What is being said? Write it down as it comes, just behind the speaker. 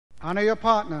Honor your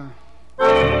partner.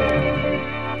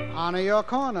 Honor your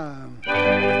corner.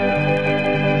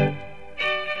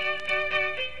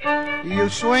 You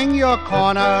swing your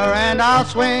corner and I'll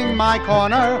swing my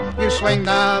corner. You swing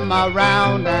them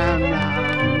around and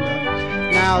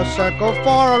round. Now circle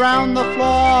four around the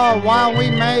floor while we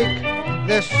make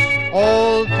this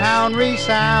old town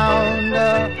resound.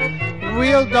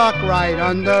 We'll duck right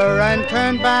under and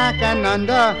turn back and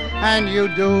under, and you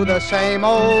do the same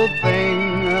old thing.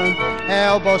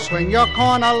 Elbow swing your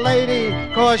corner, lady,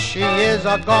 'cause she is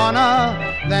a goner.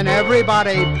 Then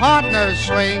everybody partners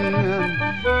swing.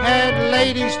 Head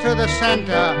ladies to the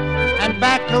center and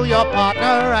back to your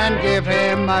partner and give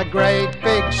him a great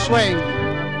big swing.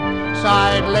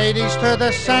 Side ladies to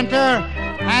the center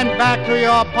and back to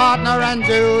your partner and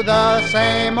do the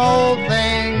same old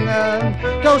thing.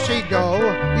 Do-si-do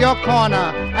your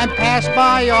corner and pass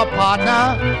by your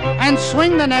partner and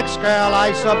swing the next girl,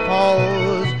 I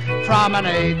suppose.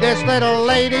 Promenade this little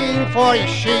lady, for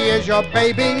she is your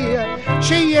baby.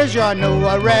 She is your new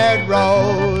red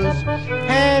rose.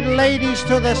 Head ladies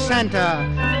to the center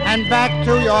and back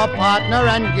to your partner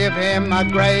and give him a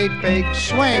great big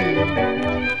swing.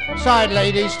 Side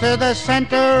ladies to the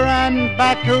center and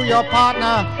back to your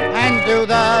partner and do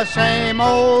the same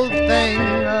old thing.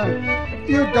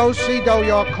 You do-si-do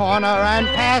your corner and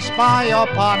pass by your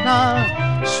partner.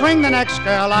 Swing the next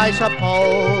girl, I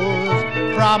suppose.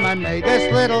 Promenade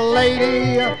this little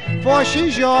lady, for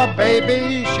she's your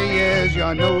baby. She is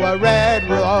your new red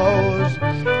rose.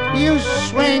 You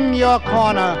swing your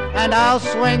corner and I'll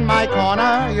swing my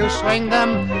corner. You swing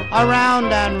them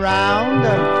around and round.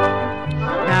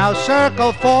 Now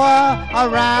circle four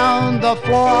around the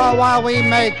floor while we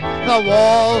make the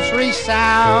walls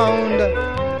resound.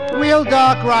 We'll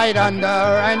duck right under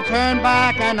and turn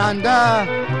back and under,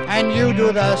 and you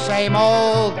do the same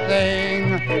old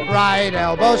thing. Right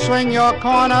elbow swing your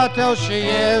corner till she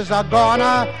is a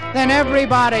goner. Then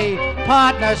everybody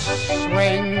partners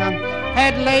swing.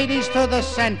 Head ladies to the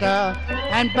center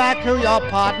and back to your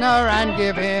partner and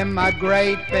give him a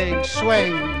great big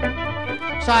swing.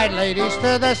 Side ladies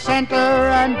to the center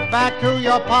and back to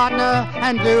your partner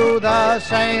and do the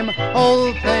same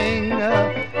old thing.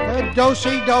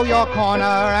 Do-si-do your corner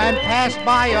and pass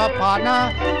by your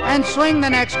partner and swing the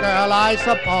next girl, I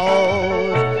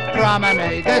suppose.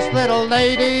 Promenade this little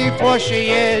lady, for she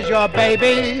is your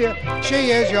baby. She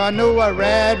is your new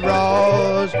red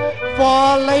rose.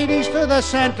 Four ladies to the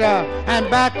center and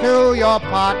back to your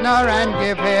partner and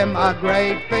give him a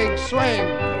great big swing.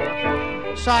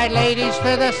 Side ladies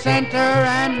to the center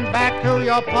and back to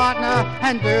your partner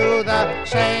and do the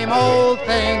same old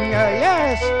thing.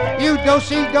 Yes, you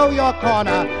do-si-do your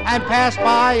corner and pass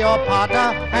by your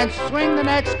partner and swing the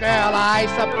next girl, I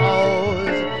suppose.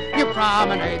 You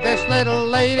promenade this little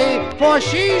lady, for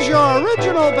she's your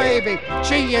original baby.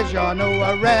 She is your new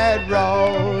red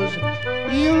rose.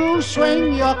 You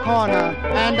swing your corner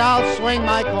and I'll swing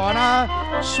my corner.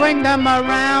 Swing them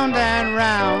around and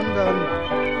round.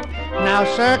 Now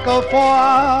circle four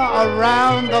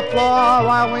around the floor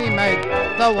while we make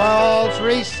the walls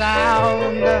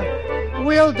resound.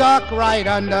 We'll duck right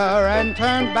under and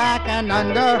turn back and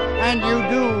under, and you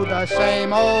do the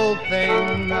same old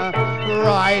thing.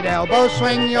 Right elbow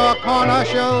swing your corner,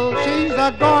 she's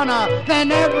a goner,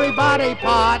 then everybody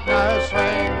partner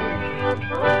swing.